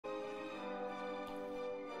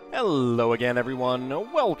Hello again, everyone.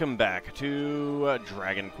 Welcome back to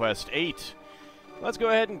Dragon Quest VIII. Let's go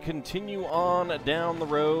ahead and continue on down the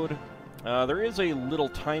road. There is a little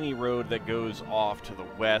tiny road that goes off to the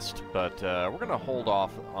west, but we're going to hold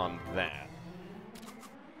off on that.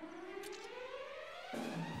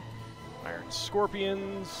 Iron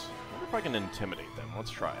Scorpions. I wonder if I can intimidate them.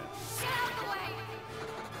 Let's try it.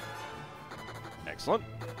 Excellent.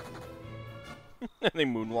 And they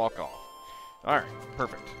moonwalk off. Alright,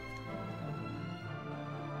 perfect.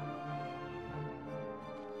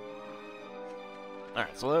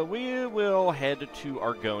 Alright, so we will head to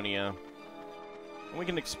Argonia. And we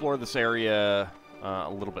can explore this area a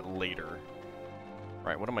little bit later.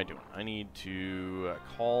 Right, what am I doing? I need to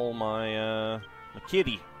call my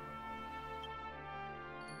kitty.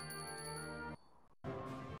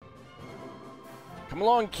 Come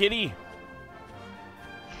along, kitty!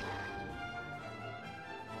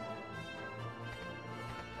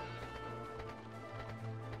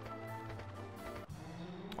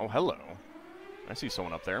 Oh, hello. I see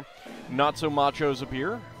someone up there. Not so machos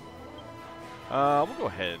appear. We'll go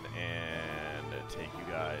ahead and take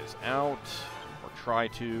you guys out, or try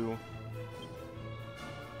to.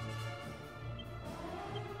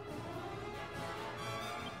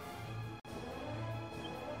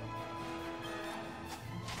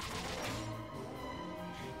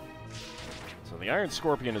 So the Iron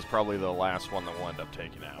Scorpion is probably the last one that we'll end up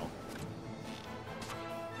taking out.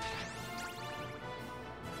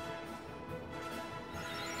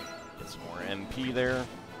 Some more NP there.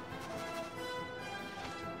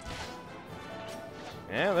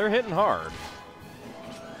 Yeah, they're hitting hard.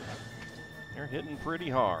 They're hitting pretty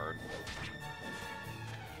hard.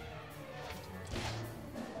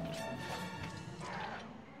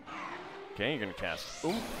 Okay, you're gonna cast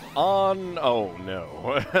Oomph on. Oh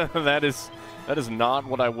no, that is not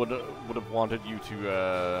what I would have wanted you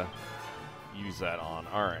to use that on.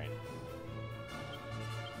 All right.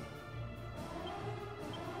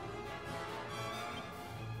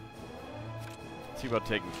 See about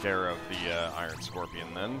taking care of the Iron Scorpion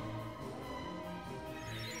then.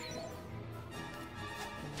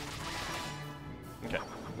 Okay,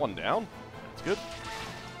 one down. That's good.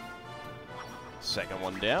 Second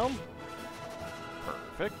one down.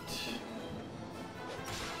 Perfect.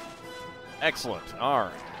 Excellent.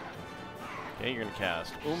 Alright. Okay, you're going to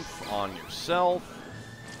cast Oomph on yourself.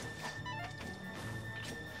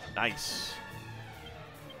 Nice.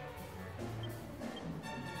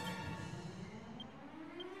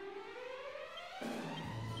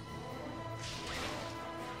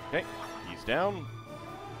 Okay, he's down.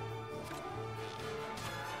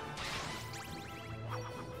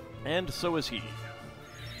 And so is he.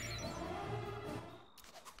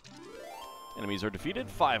 Enemies are defeated,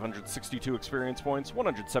 562 experience points,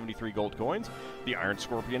 173 gold coins. The Iron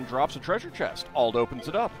Scorpion drops a treasure chest. Ald opens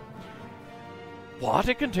it up. What?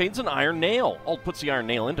 It contains an iron nail. Ald puts the iron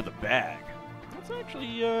nail into the bag. That's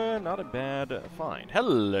actually not a bad find.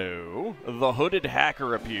 Hello. The hooded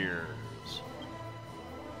hacker appears.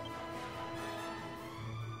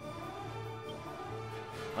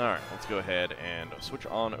 Alright, let's go ahead and switch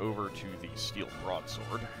on over to the steel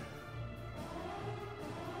broadsword.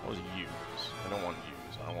 What was use? I don't want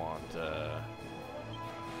use. I want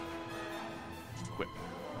whip.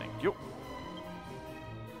 Thank you.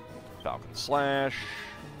 Falcon Slash.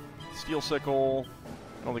 Steel Sickle.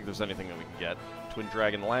 I don't think there's anything that we can get. Twin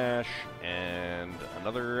Dragon Lash. And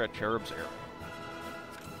another Cherub's Arrow.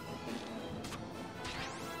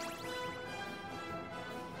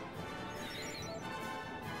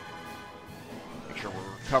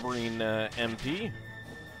 We're recovering MP.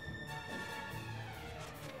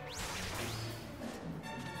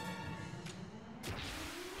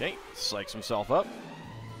 Okay, psychs himself up.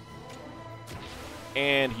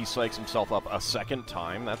 And he psychs himself up a second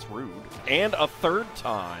time. That's rude. And a third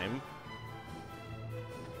time.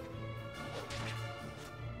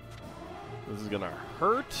 This is gonna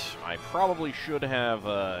hurt. I probably should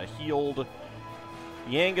have healed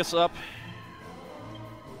Yangus up.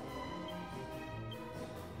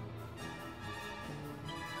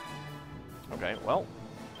 Okay, well.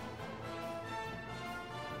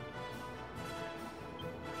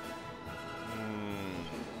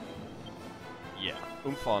 Yeah,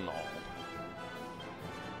 Oomph on Ald.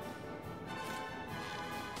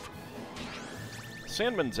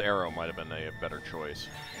 Sandman's Arrow might have been a better choice.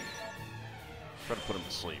 Try to put him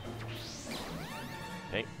to sleep.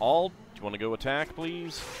 Okay, Ald, do you want to go attack,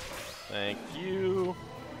 please? Thank you.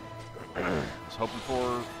 I was hoping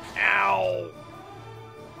for... Ow!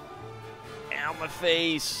 Ow, my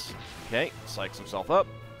face! Okay, psychs himself up.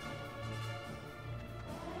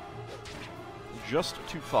 just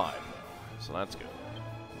to 5, so that's good.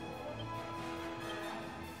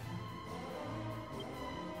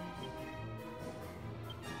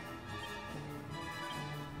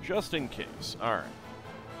 Just in case. Alright.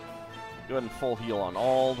 Go ahead and full heal on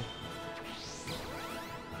Ald.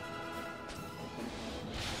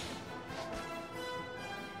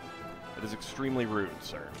 It is extremely rude,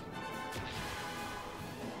 sir.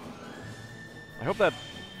 I hope that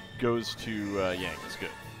goes to Yang. It's good.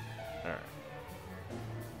 Alright.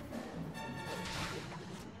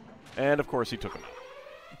 And of course he took him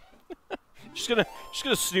out. just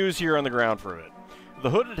gonna snooze here on the ground for a bit. The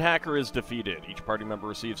hooded hacker is defeated. Each party member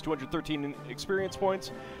receives 213 experience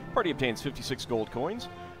points. Party obtains 56 gold coins.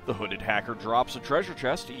 The hooded hacker drops a treasure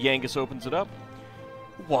chest. Yangus opens it up.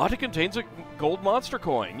 What? It contains a gold monster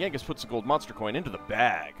coin. Yangus puts the gold monster coin into the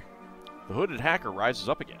bag. The hooded hacker rises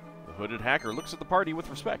up again. The hooded hacker looks at the party with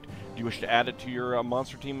respect. Do you wish to add it to your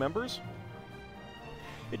monster team members?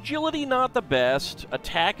 Agility, not the best.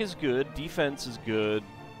 Attack is good. Defense is good.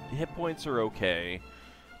 Hit points are okay.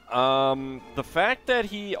 The fact that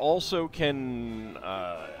he also can,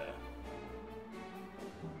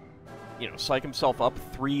 you know, psych himself up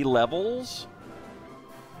 3 levels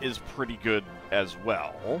is pretty good as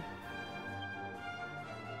well.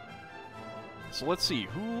 So let's see,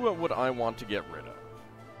 who would I want to get rid of?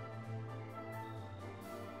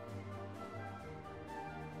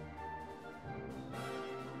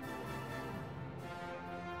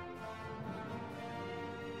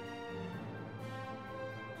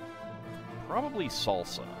 Probably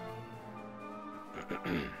Salsa.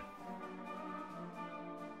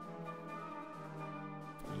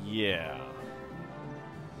 Yeah.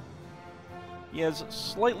 He has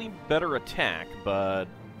slightly better attack, but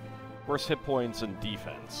worse hit points and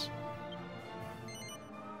defense.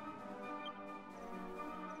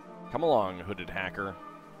 Come along, hooded hacker.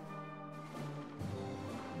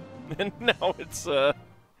 And now it's, oh,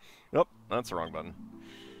 that's the wrong button.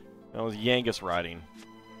 That was Yangus riding.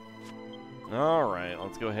 Alright,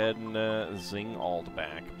 let's go ahead and zing Ald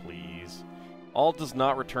back, please. Ald does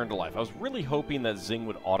not return to life. I was really hoping that zing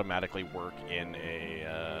would automatically work in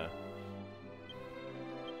a,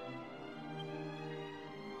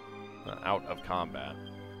 out of combat.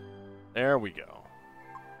 There we go.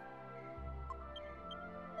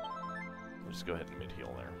 We'll just go ahead and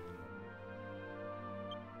mid-heal there.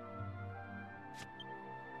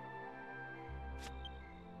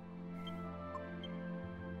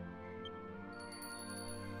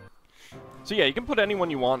 So yeah, you can put anyone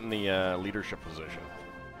you want in the leadership position.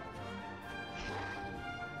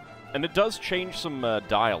 And it does change some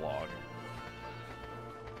dialogue.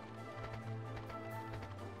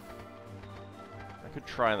 I could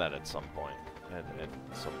try that at some point. At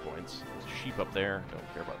some points. There's a sheep up there.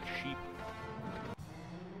 Don't care about the sheep.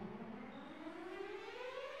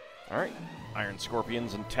 Alright. Iron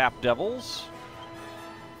Scorpions and Tap Devils.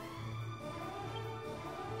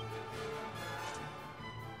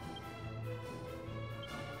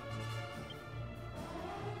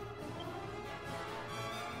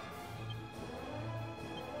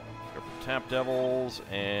 Tap Devils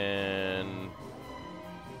and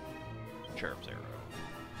Cherub's Arrow.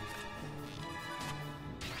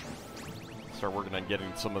 Start working on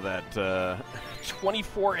getting some of that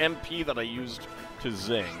 24 MP that I used to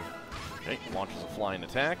zing. Okay, launches a flying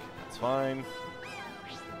attack. That's fine.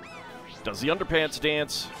 Does the underpants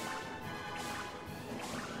dance?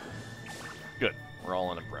 Good. We're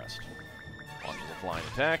all unimpressed. Launches a flying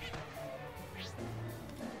attack.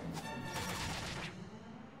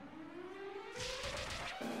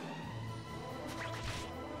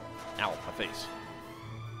 Ow, my face.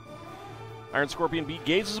 Iron Scorpion B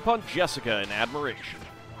gazes upon Jessica in admiration.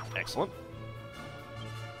 Excellent.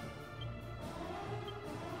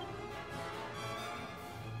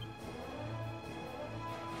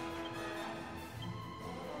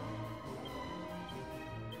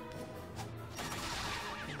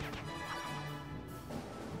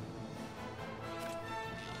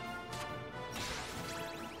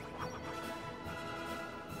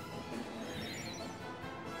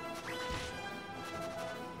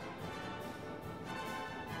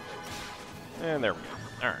 And there we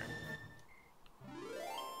go. Alright.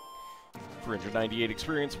 398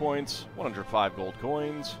 experience points, 105 gold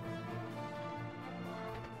coins.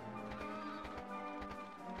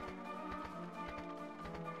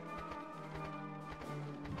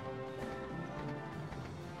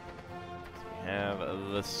 We have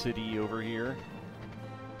the city over here.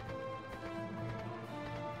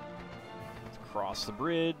 Let's cross the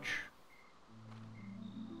bridge.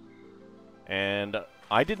 And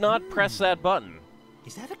I did not press that button.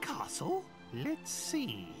 Is that a castle? Let's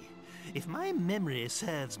see. if my memory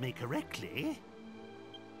serves me correctly,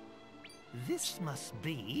 this must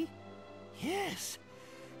be... Yes,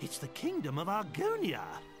 it's the kingdom of Argonia.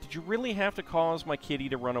 Did you really have to cause my kitty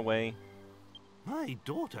to run away? My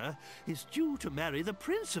daughter is due to marry the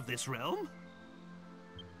prince of this realm.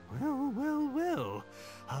 Well, well, well.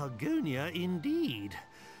 Argonia indeed.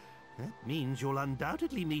 That means you'll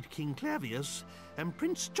undoubtedly meet King Clavius and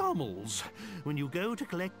Prince Charmles when you go to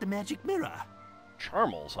collect the magic mirror.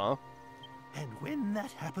 Charmles, huh? And when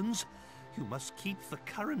that happens, you must keep the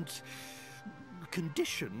current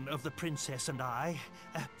condition of the princess and I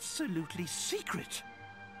absolutely secret.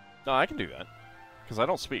 No, I can do that, because I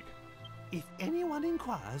don't speak. If anyone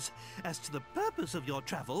inquires as to the purpose of your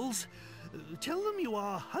travels, tell them you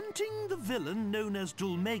are hunting the villain known as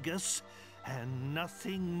Dulmagus and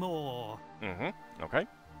nothing more. Mm-hmm. Okay.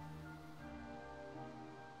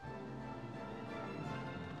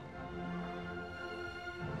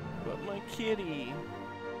 But my kitty...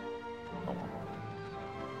 Oh.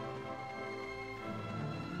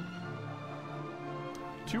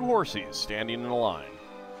 Two horses standing in a line.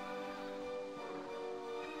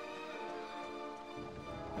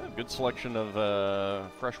 Yeah, good selection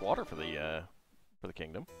of fresh water for the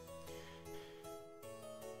kingdom.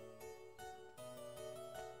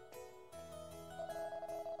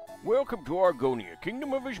 Welcome to Argonia,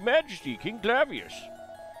 kingdom of His Majesty, King Clavius.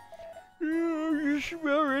 Just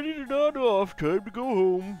about ready to nod off. Time to go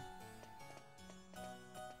home.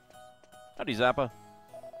 Howdy, Zappa.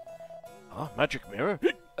 Huh? Magic mirror?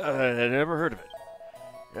 I never heard of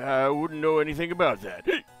it. I wouldn't know anything about that.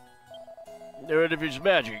 But if it's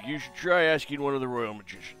magic, you should try asking one of the royal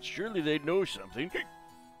magicians. Surely they'd know something.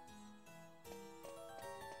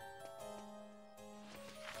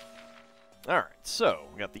 Alright, so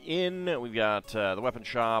we got the inn, we've got the weapon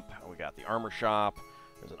shop, we got the armor shop,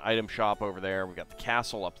 there's an item shop over there, we got the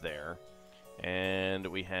castle up there, and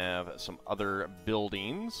we have some other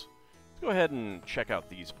buildings. Let's go ahead and check out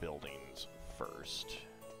these buildings first.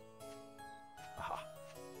 Aha.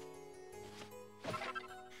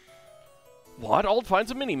 What? Ald finds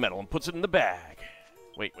a mini medal and puts it in the bag.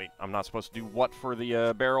 Wait, I'm not supposed to do what for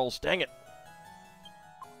the barrels? Dang it!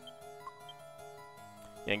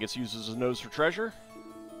 Angus uses his nose for treasure.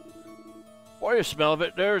 Why, you smell of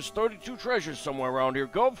it? There's 32 treasures somewhere around here,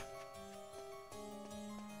 Gov.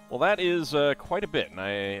 Well, that is quite a bit,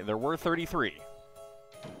 and there were 33.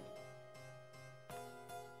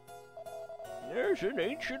 There's an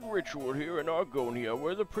ancient ritual here in Argonia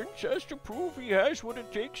where the prince has to prove he has what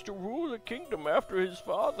it takes to rule the kingdom after his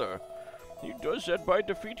father. He does that by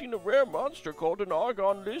defeating a rare monster called an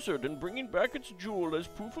Argon lizard and bringing back its jewel as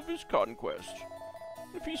proof of his conquest.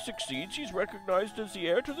 If he succeeds, he's recognized as the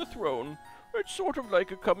heir to the throne. It's sort of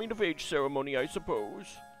like a coming-of-age ceremony, I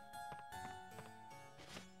suppose.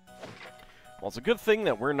 Well, it's a good thing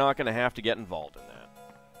that we're not going to have to get involved in that.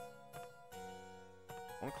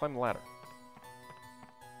 I want to climb the ladder.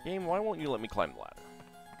 Game, why won't you let me climb the ladder?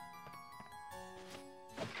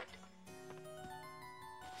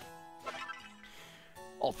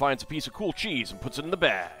 Ald finds a piece of cool cheese and puts it in the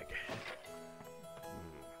bag.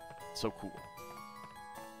 So cool.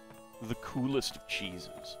 The coolest of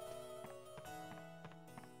cheeses.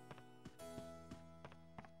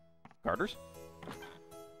 Garters?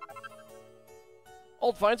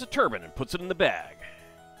 Ald finds a turban and puts it in the bag.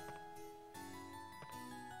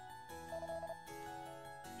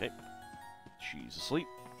 Okay. She's asleep.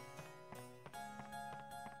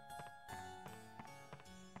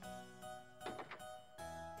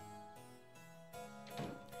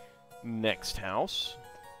 Next house.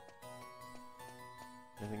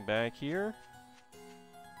 Anything back here?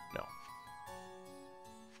 No.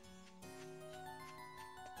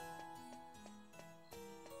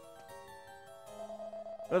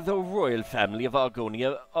 The royal family of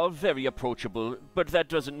Argonia are very approachable, but that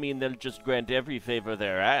doesn't mean they'll just grant every favor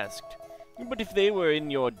they're asked. But if they were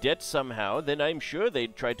in your debt somehow, then I'm sure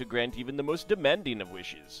they'd try to grant even the most demanding of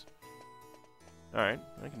wishes. All right,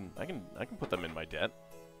 I can put them in my debt.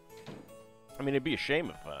 I mean, it'd be a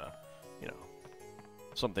shame if, you know,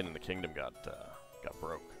 something in the kingdom got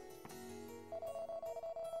broke.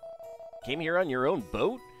 Came here on your own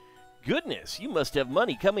boat? Goodness, you must have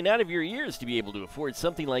money coming out of your ears to be able to afford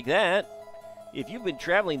something like that. If you've been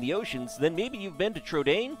traveling the oceans, then maybe you've been to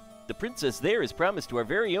Trodain? The princess there is promised to our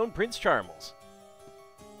very own Prince Charmles.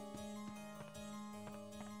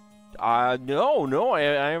 No, I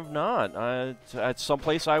have not. It's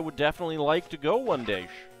someplace I would definitely like to go one day.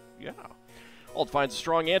 Yeah. Ald finds a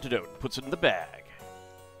strong antidote and puts it in the bag.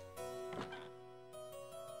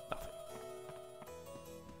 Nothing.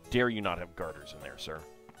 Dare you not have garters in there, sir.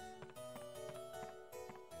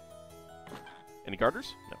 Any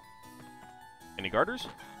garters? No. Any garters?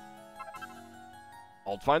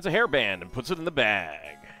 Ald finds a hairband and puts it in the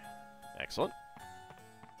bag. Excellent.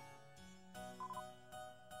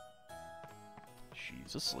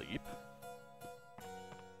 She's asleep.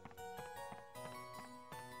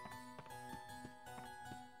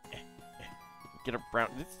 Get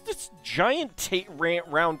around. This giant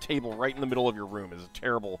round table right in the middle of your room is a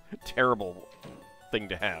terrible, terrible thing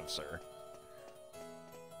to have, sir.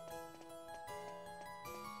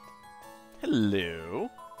 Hello.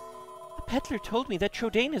 The peddler told me that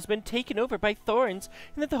Trodain has been taken over by thorns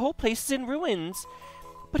and that the whole place is in ruins.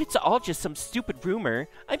 But it's all just some stupid rumor.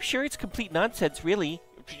 I'm sure it's complete nonsense, really.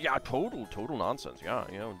 Yeah, total nonsense. Yeah,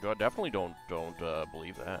 you know, definitely don't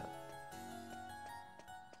believe that.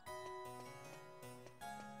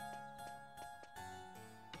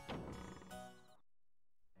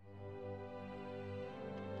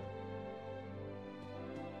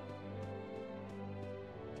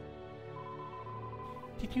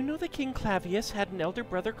 Did you know that King Clavius had an elder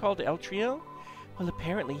brother called Eltriel? Well,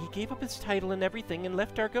 apparently he gave up his title and everything and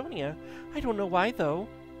left Argonia. I don't know why, though.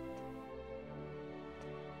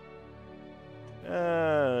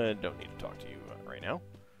 Don't need to talk to you right now.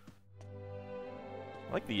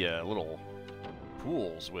 I like the little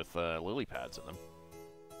pools with lily pads in them.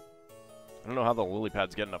 I don't know how the lily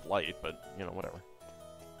pads get enough light, but, you know, whatever.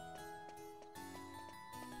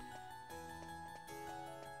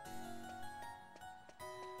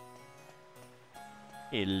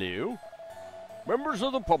 Hello? Members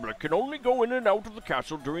of the public can only go in and out of the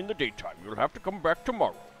castle during the daytime. You'll have to come back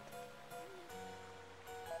tomorrow.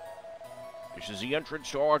 This is the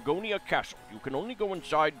entrance to Argonia Castle. You can only go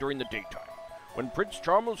inside during the daytime. When Prince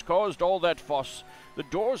Charmles caused all that fuss, the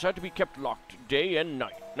doors had to be kept locked day and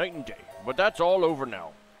night and day. But that's all over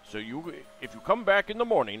now. So if you come back in the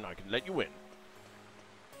morning, I can let you in.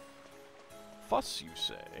 Fuss, you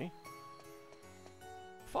say?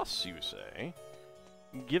 Fuss, you say?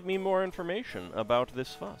 Give me more information about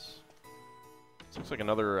this fuss. This looks like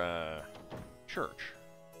another, church.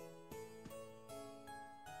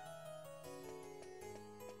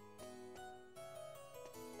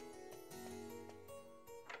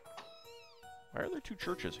 Why are there two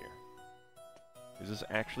churches here? Is this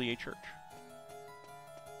actually a church?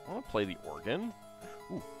 I want to play the organ.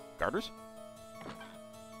 Ooh, garters?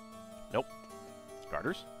 Nope.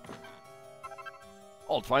 Garters?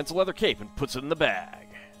 Ald finds a leather cape and puts it in the bag.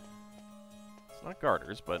 It's not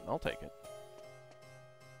garters, but I'll take it.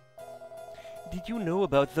 Did you know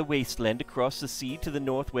about the wasteland across the sea to the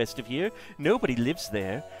northwest of here? Nobody lives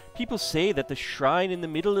there. People say that the shrine in the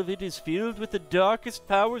middle of it is filled with the darkest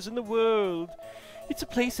powers in the world. It's a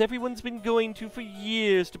place everyone's been going to for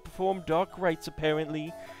years to perform dark rites,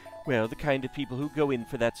 apparently. Well, the kind of people who go in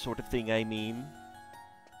for that sort of thing, I mean.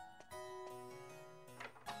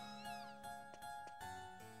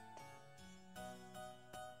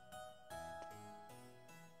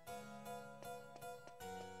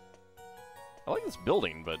 I like this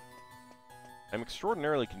building, but I'm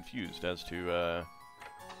extraordinarily confused as to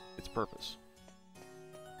its purpose.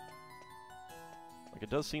 Like, it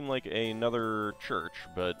does seem like another church,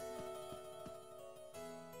 but...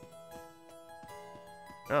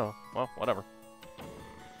 Oh, well, whatever.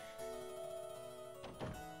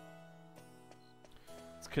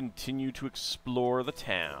 Let's continue to explore the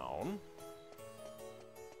town.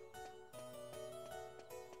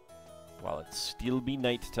 While it still be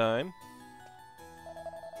nighttime.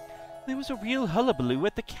 There was a real hullabaloo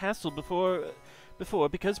at the castle before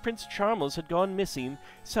because Prince Charmles had gone missing.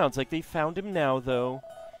 Sounds like they found him now, though.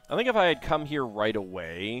 I think if I had come here right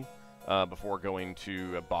away, before going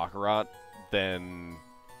to Baccarat, then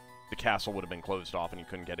the castle would have been closed off and you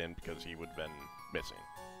couldn't get in because he would have been missing.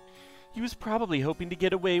 He was probably hoping to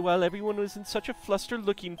get away while everyone was in such a fluster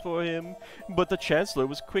looking for him. But the Chancellor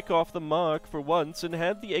was quick off the mark for once and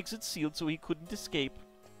had the exit sealed so he couldn't escape.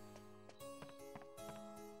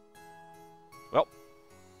 Well,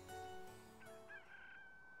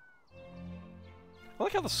 I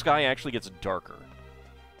like how the sky actually gets darker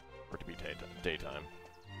for it to be daytime.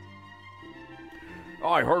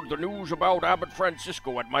 I heard the news about Abbot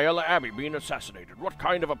Francisco at Maella Abbey being assassinated. What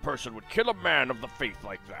kind of a person would kill a man of the faith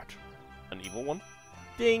like that? An evil one?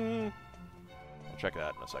 Ding! I'll check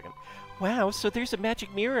that in a second. Wow, so there's a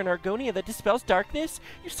magic mirror in Argonia that dispels darkness?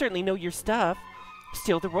 You certainly know your stuff.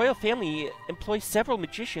 Still, the royal family employs several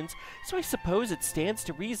magicians, so I suppose it stands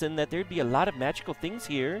to reason that there'd be a lot of magical things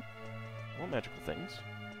here. More magical things?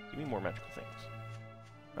 Give me more magical things.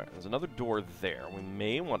 Alright, there's another door there. We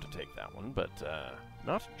may want to take that one, but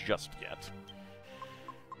not just yet.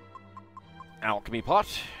 Alchemy pot.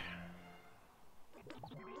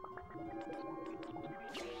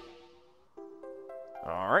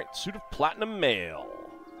 Alright, suit of platinum mail.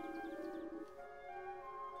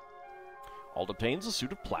 Ald obtains a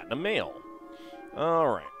suit of platinum mail.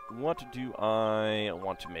 Alright, what do I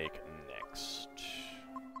want to make next?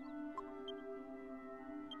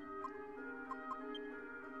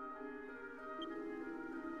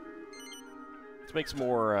 Let's make some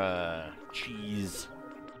more, cheese.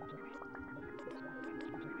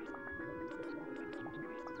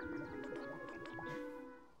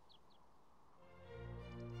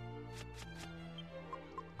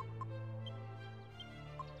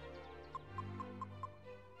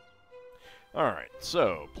 Alright,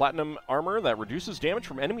 so, platinum armor that reduces damage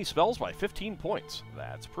from enemy spells by 15 points.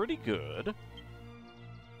 That's pretty good.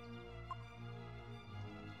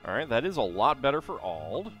 Alright, that is a lot better for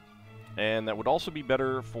Ald. And that would also be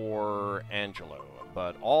better for Angelo.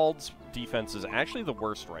 But Ald's defense is actually the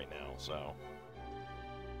worst right now, so...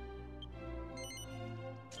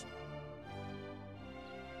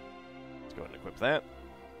 let's go ahead and equip that.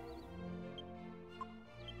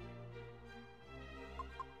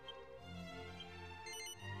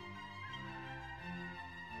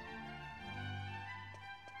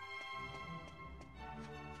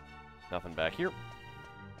 Nothing back here.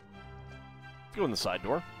 Let's go in the side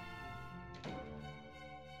door.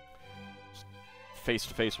 Just face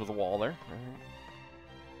to face with the wall there.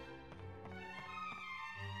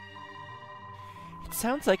 It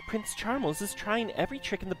sounds like Prince Charmles is trying every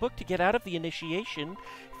trick in the book to get out of the initiation.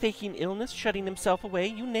 Faking illness, shutting himself away,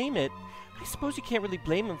 you name it. I suppose you can't really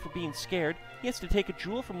blame him for being scared. He has to take a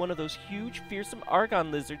jewel from one of those huge, fearsome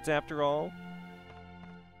Argon lizards after all.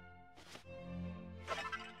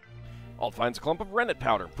 Ald finds a clump of rennet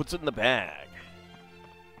powder, puts it in the bag.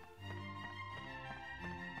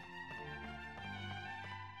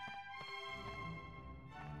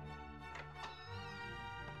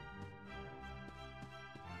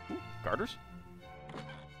 Ooh, garters?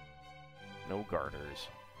 No garters.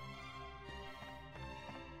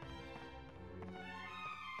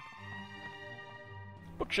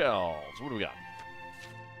 Bookshelves. What do we got?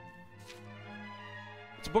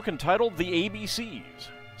 It's a book entitled The ABCs.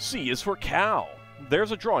 C is for cow.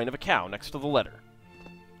 There's a drawing of a cow next to the letter.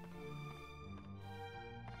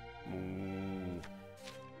 Moo.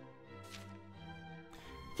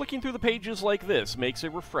 Flicking through the pages like this makes a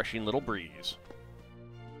refreshing little breeze.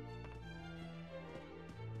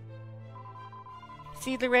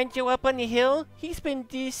 See Lorenzo up on the hill? He's been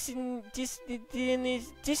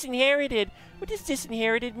disinherited. What does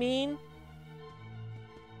disinherited mean?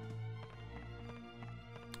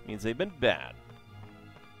 Means they've been bad.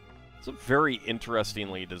 It's a very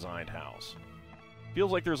interestingly designed house.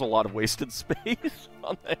 Feels like there's a lot of wasted space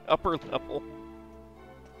on the upper level.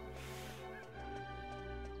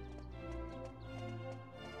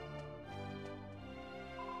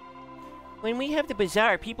 When we have the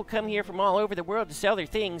bazaar, people come here from all over the world to sell their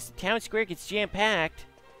things. The town square gets jam-packed.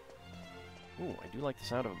 Ooh, I do like the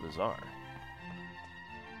sound of a bazaar.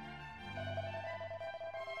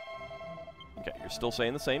 Okay, you're still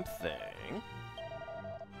saying the same thing.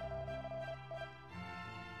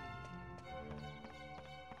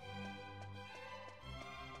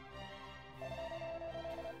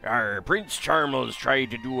 Prince Charmles tried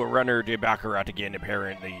to do a runner de Baccarat again,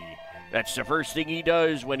 apparently. That's the first thing he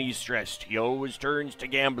does when he's stressed. He always turns to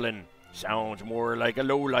gambling. Sounds more like a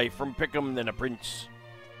lowlife from Pickham than a prince.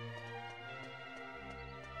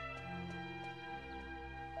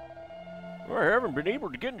 I haven't been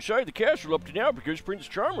able to get inside the castle up to now because Prince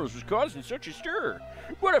Charmles was causing such a stir.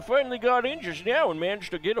 But I finally got in just now and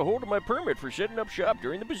managed to get a hold of my permit for setting up shop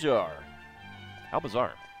during the bazaar. How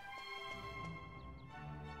bizarre.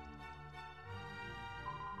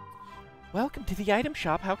 Welcome to the item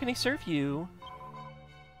shop. How can I serve you?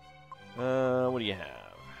 What do you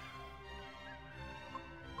have?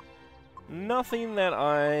 Nothing that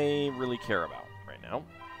I really care about right now.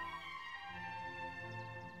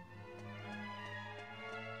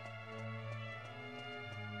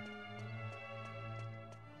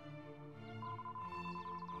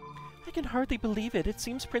 I can hardly believe it. It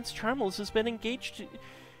seems Prince Charmles has been engaged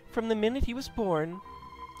from the minute he was born.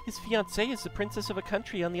 His fiancée is the princess of a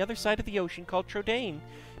country on the other side of the ocean called Trodaine.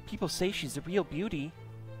 People say she's a real beauty.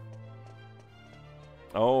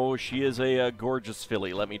 Oh, she is a gorgeous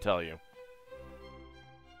filly, let me tell you.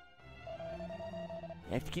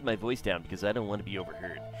 I have to keep my voice down because I don't want to be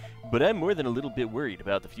overheard. But I'm more than a little bit worried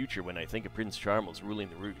about the future when I think of Prince Charmles ruling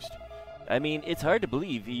the roost. I mean, it's hard to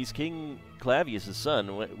believe he's King Clavius'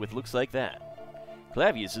 son with looks like that.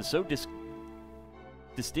 Clavius is so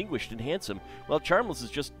distinguished and handsome, while Charmles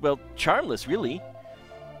is just, well, charmless, really.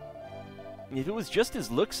 If it was just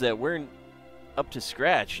his looks that weren't up to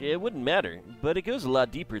scratch, it wouldn't matter, but it goes a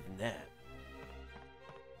lot deeper than that.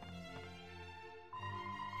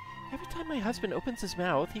 Every time my husband opens his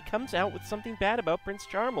mouth, he comes out with something bad about Prince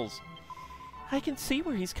Charmles. I can see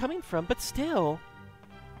where he's coming from, but still...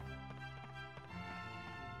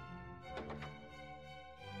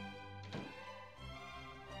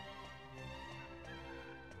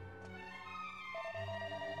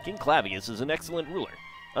 King Clavius is an excellent ruler.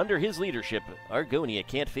 Under his leadership, Argonia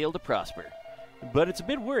can't fail to prosper. But it's a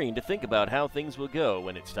bit worrying to think about how things will go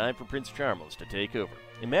when it's time for Prince Charmles to take over.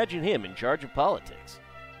 Imagine him in charge of politics.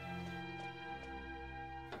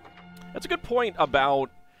 That's a good point about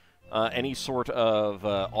any sort of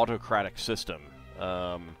autocratic system.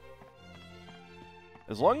 As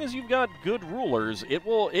long as you've got good rulers, it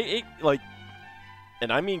will, like,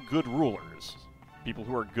 and I mean good rulers. People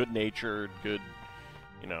who are good-natured, good,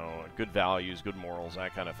 you know, good values, good morals,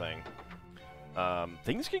 that kind of thing.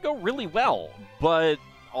 Things can go really well, but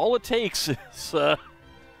all it takes is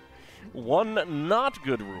one not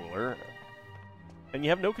good ruler, and you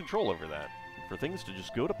have no control over that, for things to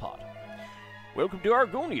just go to pot. Welcome to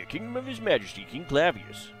Argonia, Kingdom of His Majesty, King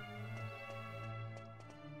Clavius.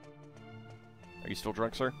 Are you still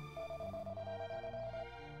drunk, sir?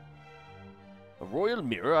 A royal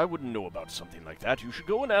mirror? I wouldn't know about something like that. You should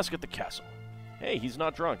go and ask at the castle. Hey, he's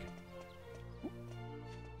not drunk.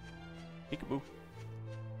 Peekaboo.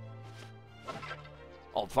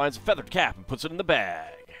 Ald finds a feathered cap and puts it in the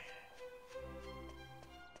bag.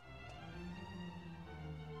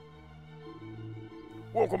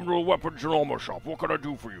 Welcome to the weapons and armor shop. What can I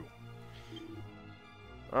do for you?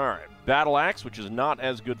 Alright, Battle Axe, which is not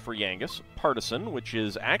as good for Yangus. Partisan, which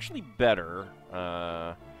is actually better.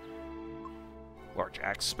 Large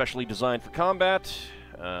Axe, specially designed for combat.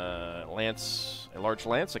 Lance, a large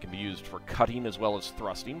lance that can be used for cutting as well as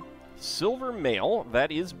thrusting. Silver Mail,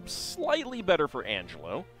 that is slightly better for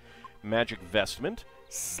Angelo. Magic Vestment,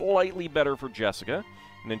 slightly better for Jessica.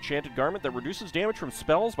 An enchanted garment that reduces damage from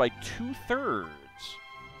spells by 2/3.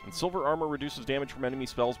 And silver armor reduces damage from enemy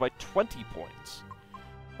spells by 20 points.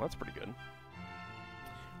 Well, that's pretty good.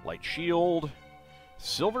 Light shield,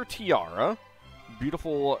 silver tiara,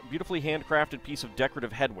 beautifully handcrafted piece of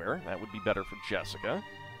decorative headwear. That would be better for Jessica.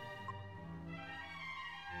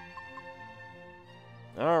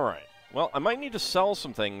 Alright. Well, I might need to sell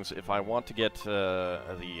some things if I want to get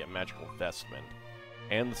the magical vestment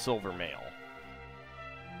and the silver mail.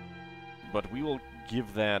 But we will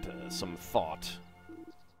give that some thought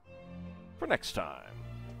for next time.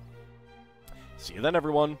 See you then,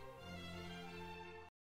 everyone.